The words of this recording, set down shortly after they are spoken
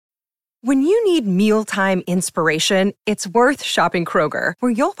When you need mealtime inspiration, it's worth shopping Kroger,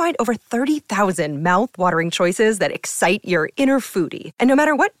 where you'll find over 30,000 mouth-watering choices that excite your inner foodie. And no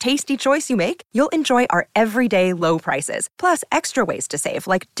matter what tasty choice you make, you'll enjoy our everyday low prices, plus extra ways to save,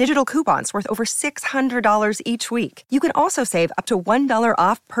 like digital coupons worth over $600 each week. You can also save up to $1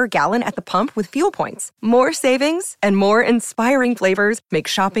 off per gallon at the pump with fuel points. More savings and more inspiring flavors make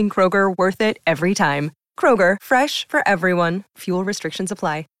shopping Kroger worth it every time. Kroger, fresh for everyone. Fuel restrictions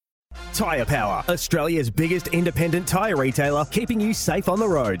apply. Tyre Power, Australia's biggest independent tyre retailer, keeping you safe on the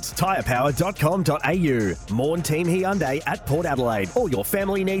roads. Tyrepower.com.au. Morn Team Hyundai at Port Adelaide. All your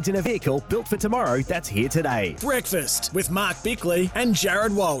family needs in a vehicle built for tomorrow that's here today. Breakfast with Mark Bickley and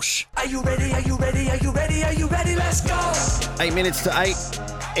Jared Walsh. Are you ready? Are you ready? Are you ready? Are you ready? Let's go! 8 minutes to 8.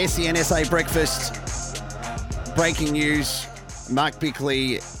 SEN breakfast. Breaking news. Mark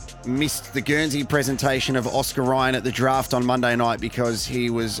Bickley missed the Guernsey presentation of Oscar Ryan at the draft on Monday night because he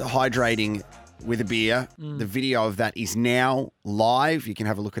was hydrating with a beer. The video of that is now live. You can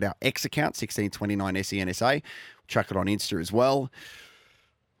have a look at our X account, 1629 SENSA. Chuck it on Insta as well.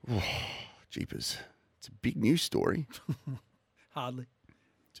 Oh, jeepers. It's a big news story. Hardly.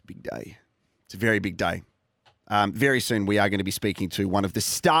 It's a big day. It's a very big day. Very soon we are going to be speaking to one of the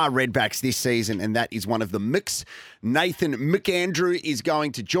star Redbacks this season, and that is one of the Micks. Nathan McAndrew is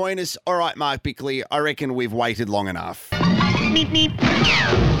going to join us. All right, Mark Bickley, I reckon we've waited long enough. Meep, meep.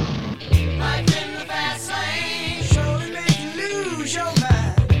 Life in the fast lane. Surely make you lose your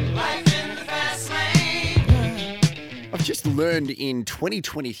mind. Life in the fast lane. I've just learned in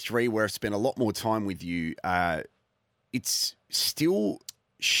 2023, where I've spent a lot more time with you, it's still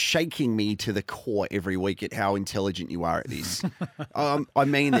shaking me to the core every week at how intelligent you are at this. I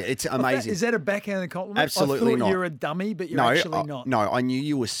mean, it's amazing. Is that a backhanded compliment? Absolutely I thought not. you're a dummy, but you're actually not. No, I knew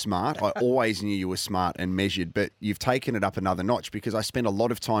you were smart. I always knew you were smart and measured, but you've taken it up another notch because I spent a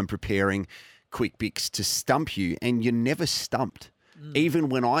lot of time preparing quick Bicks to stump you, and you're never stumped. Even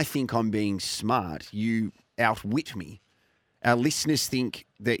when I think I'm being smart, you outwit me. Our listeners think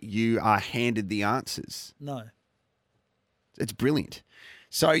that you are handed the answers. No. It's brilliant.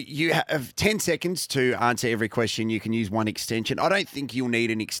 So you have 10 seconds to answer every question. You can use one extension. I don't think you'll need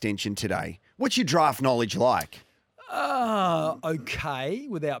an extension today. What's your draft knowledge like? Okay,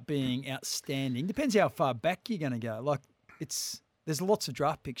 without being outstanding. Depends how far back you're going to go. Like, there's lots of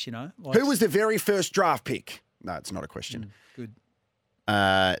draft picks, you know. Like, who was the very first draft pick? No, it's not a question. Good.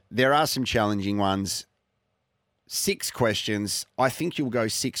 There are some challenging ones. 6 questions. I think you'll go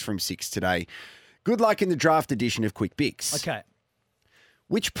 6 from 6 today. Good luck in the draft edition of Quick Bicks. Okay.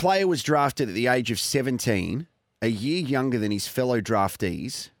 Which player was drafted at the age of 17, a year younger than his fellow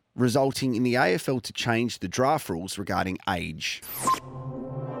draftees, resulting in the AFL to change the draft rules regarding age?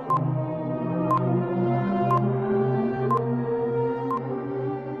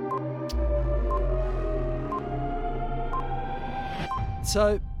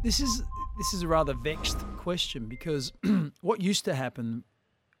 So this is a rather vexed question because what used to happen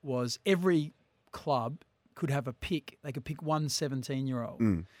was every club could have a pick. They could pick one 17-year-old.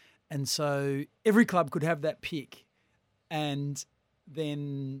 And so every club could have that pick. And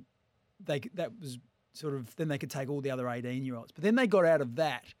then then they could take all the other 18-year-olds. But then they got out of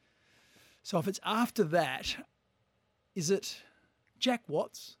that. So if it's after that, is it Jack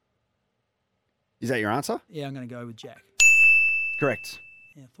Watts? Is that your answer? Yeah, I'm going to go with Jack. Correct.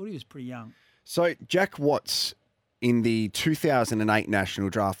 Yeah, I thought he was pretty young. So Jack Watts in the 2008 national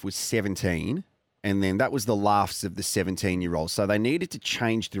draft was 17. And then that was the last of the 17-year-olds. So they needed to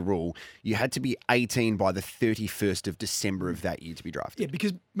change the rule. You had to be 18 by the 31st of December of that year to be drafted. Yeah,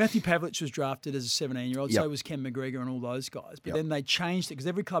 because Matthew Pavlich was drafted as a 17-year-old, so was Ken McGregor and all those guys. But then they changed it because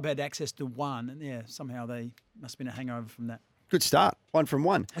every club had access to one. And, somehow they must have been a hangover from that. Good start. 1 from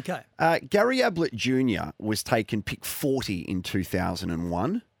 1. Okay. Gary Ablett Jr. was taken pick 40 in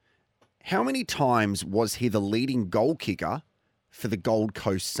 2001. How many times was he the leading goal kicker for the Gold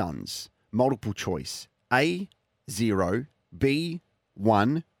Coast Suns? Multiple choice. A, 0, B,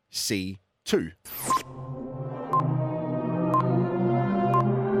 1, C, 2.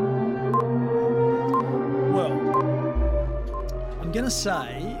 Well, I'm going to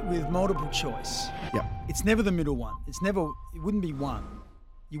say with multiple choice, it's never the middle one. It wouldn't be one.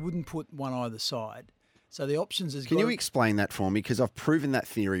 You wouldn't put one either side. So the options is... Can you explain that for me? Because I've proven that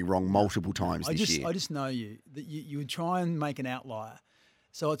theory wrong multiple times this year. I just know that you would try and make an outlier.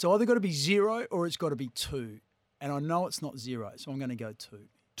 So it's either got to be 0 or it's got to be 2. And I know it's not 0, so I'm going to go 2.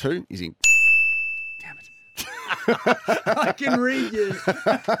 2 is in... Damn it. I can read you.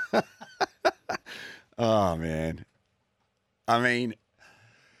 Oh, man. I mean...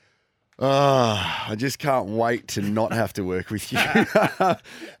 I just can't wait to not have to work with you.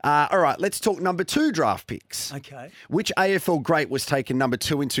 All right, let's talk number 2 draft picks. Okay. Which AFL great was taken number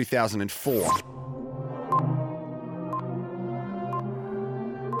 2 in 2004?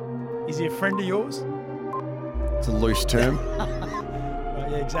 Is he a friend of yours? It's a loose term.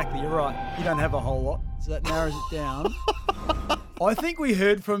 Right, yeah, exactly. You're right. You don't have a whole lot, so that narrows it down. I think we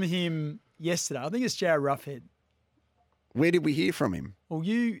heard from him yesterday. I think it's Jared Roughhead. Where did we hear from him? Well,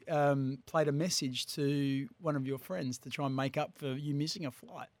 you played a message to one of your friends to try and make up for you missing a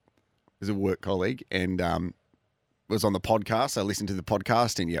flight. It was a work colleague and was on the podcast. I listened to the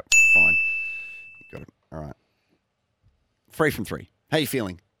podcast and, yep, fine. Got it. All right. 3 from 3. How you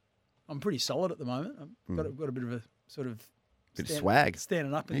feeling? I'm pretty solid at the moment. I've got a bit of a sort of Bit of swag.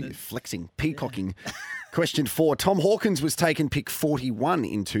 standing up in Yeah, the flexing, peacocking. Yeah. Question 4. Tom Hawkins was taken pick 41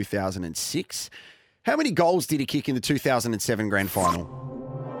 in 2006. How many goals did he kick in the 2007 grand final?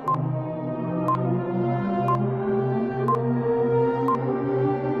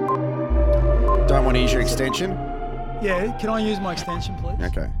 Don't want to use your extension? Yeah, can I use my extension, please?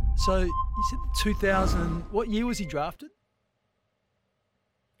 Okay. So you said 2000. What year was he drafted?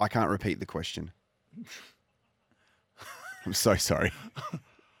 I can't repeat the question. I'm so sorry.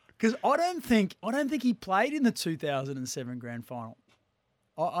 Because I don't think he played in the 2007 grand final.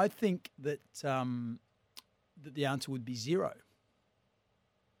 I think that that the answer would be 0.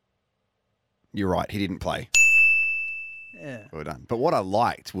 You're right. He didn't play. Yeah. Well done. But what I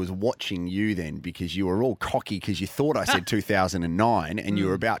liked was watching you then, because you were all cocky because you thought I said 2009 and you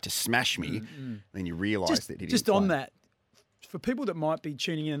were about to smash me. Then you realised that he didn't Just play. on that, for people that might be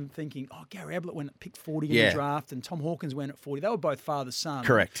tuning in and thinking, oh, Gary Ablett went at pick 40 in the draft and Tom Hawkins went at 40. They were both father-son.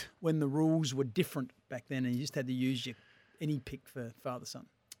 Correct. When the rules were different back then and you just had to use any pick for father-son.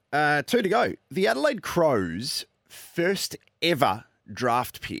 2 to go. The Adelaide Crows' first ever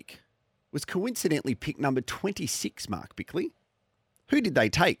draft pick was coincidentally pick number 26, Mark Bickley. Who did they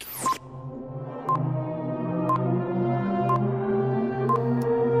take?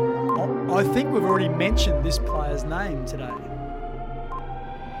 I think we've already mentioned this player's name today.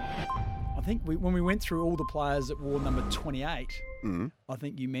 I think when we went through all the players that wore number 28, I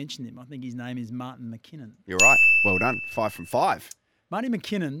think you mentioned him. I think his name is Martin McKinnon. You're right. Well done. 5 from 5. Marty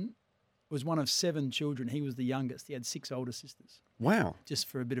McKinnon was one of 7 children. He was the youngest. He had 6 older sisters. Wow. Just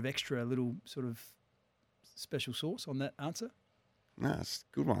for a bit of extra little sort of special sauce on that answer. No, that's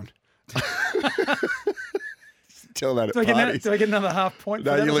a good one. Tell that at Do I get another half point?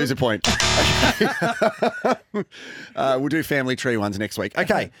 No, you lose a point. We'll do family tree ones next week.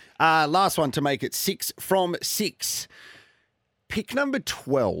 Okay, last one to make it 6 from 6. Pick number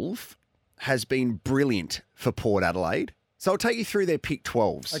 12 has been brilliant for Port Adelaide. So I'll take you through their pick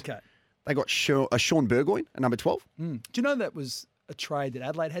 12s. Okay. They got Sean Burgoyne at number 12. Do you know that was a trade that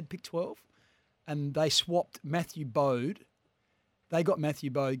Adelaide had pick 12? And they swapped Matthew Bode. They got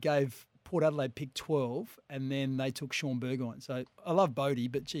Matthew Bode, gave Port Adelaide pick 12, and then they took Sean Burgoyne. So I love Bodie,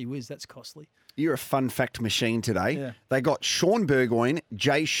 but gee whiz, that's costly. You're a fun fact machine today. Yeah. They got Sean Burgoyne,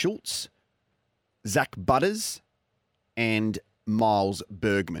 Jay Schultz, Zach Butters, and Miles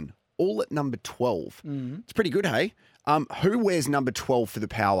Bergman, all at number 12. It's pretty good, hey? Who wears number 12 for the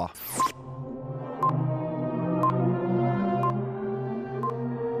Power?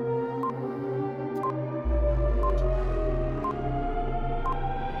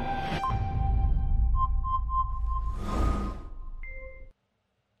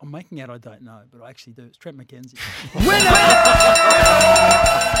 I'm making out I don't know, but I actually do. It's Trent McKenzie.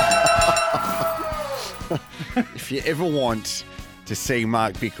 If you ever want to see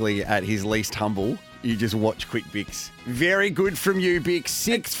Mark Bickley at his least humble, you just watch Quick Bicks. Very good from you, Bicks.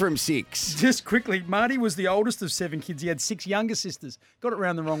 6 from 6. Just quickly, Marty was the oldest of 7 kids. He had 6 younger sisters. Got it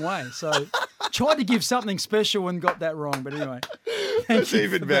round the wrong way. So tried to give something special and got that wrong. But anyway. That's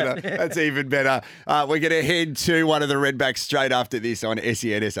even better. That's even better. We're going to head to one of the Redbacks straight after this on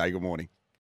SEN SA. Good morning.